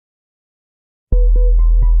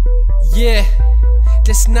Yeah,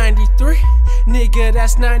 that's 93. Nigga,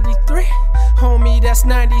 that's 93. Homie, that's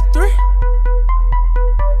 93.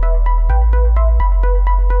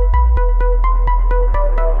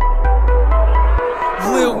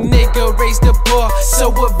 Lil nigga raised the bar,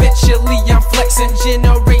 so eventually I'm flexing.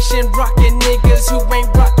 Generation rockin' niggas who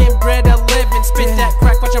ain't rockin' bread or living. Spit that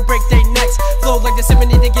crack, watch her break they necks. Flow like the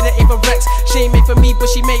symphony to get an Ava Rex. She ain't made for me, but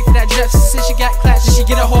she made for that dress. Since she got class, she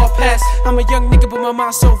get a hall pass. I'm a young nigga, but my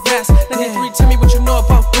mind's so vast. 93, tell me what you know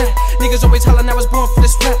about that. Niggas always hollin' I was born for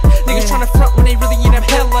this rap. Niggas tryna front when they really ain't have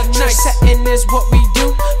hella nice. Setting is what we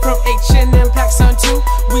do, from H&M packs on 2.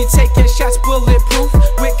 We taking shots bulletproof,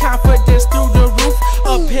 with confidence through the roof.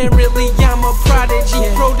 Apparently I'm a prodigy,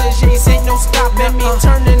 proteges ain't no stopping me.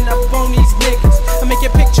 Turning up on these niggas, I make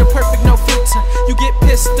your picture perfect, no filter. You get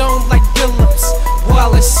pissed on like Phillips,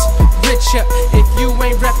 Wallace, Richard. If you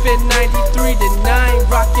ain't reppin' 93, then I ain't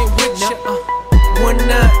rockin' with ya.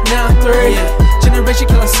 1993, generation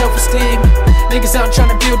killer self-esteem. Niggas out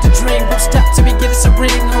tryna build the dream, won't stop till we get us a ring.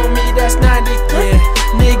 Homie, that's 93.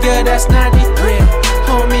 Nigga, that's 93.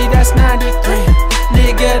 Homie, that's 93.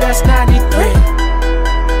 Nigga, that's 93.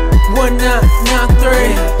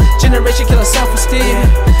 1993, generation killer self-esteem.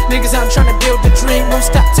 Niggas out tryna build the dream, won't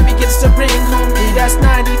stop till we get us a ring. Homie, that's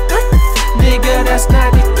 93. Nigga, that's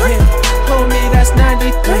 93. Homie, that's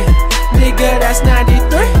 93. Nigga, that's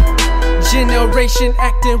 93. Generation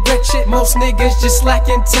acting wretched, most niggas just lack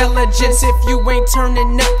intelligence. If you ain't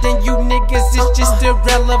turning up, then you niggas is just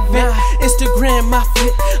irrelevant. Instagram my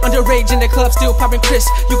fit, underage in the club, still popping Chris.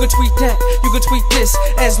 You can tweet that, you can tweet this,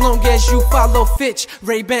 as long as you follow Fitch.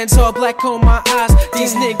 Ray-Bans all black on my eyes,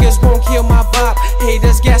 these niggas won't kill my vibe.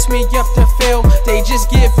 Haters gas me up to fail, they just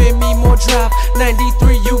giving me more drive.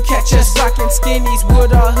 93, you catch us rocking skinnies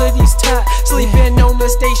with our hoodies tied, sleeping on the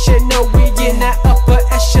station, no we in that upper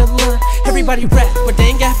echelon. Everybody rap, but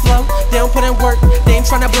they ain't got flow. They don't put in work, they ain't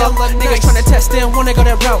tryna blow. Niggas tryna test, they don't wanna go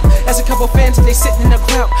that route. As a couple fans, they sitting in the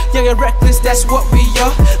crowd. Young and reckless, that's what we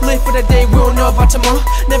are. Live for the day, we don't know about tomorrow.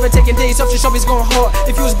 Never taking days off, just always going hard.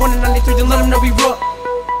 If you was born in 93, then let them know we raw.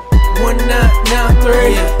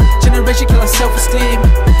 1993, generation killer self-esteem.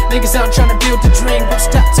 Niggas out tryna build the dream, won't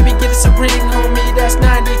stop till we get us a ring. Homie, that's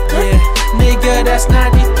 93. Nigga, that's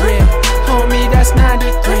 93. Homie, that's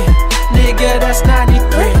 93. Nigga, that's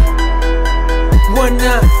 93.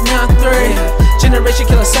 1993, generation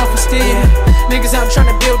killer self-esteem. Niggas out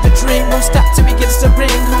tryna build the dream, won't stop till we get us a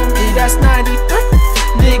ring. Homie, that's 93.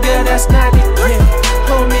 Nigga, that's 93.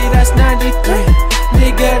 Homie, that's 93.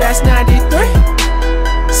 Nigga, that's 93.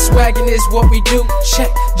 Swaggin' is what we do,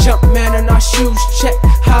 check. Jump man on our shoes, check.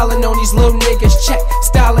 Hollin' on these little niggas, check.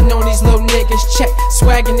 Stylin' on these little niggas, check.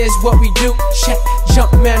 Swaggin' is what we do, check.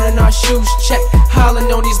 Jump man on our shoes, check.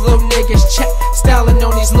 Hollin' on these little niggas, check. Stylin'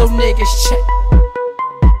 on these little niggas, check.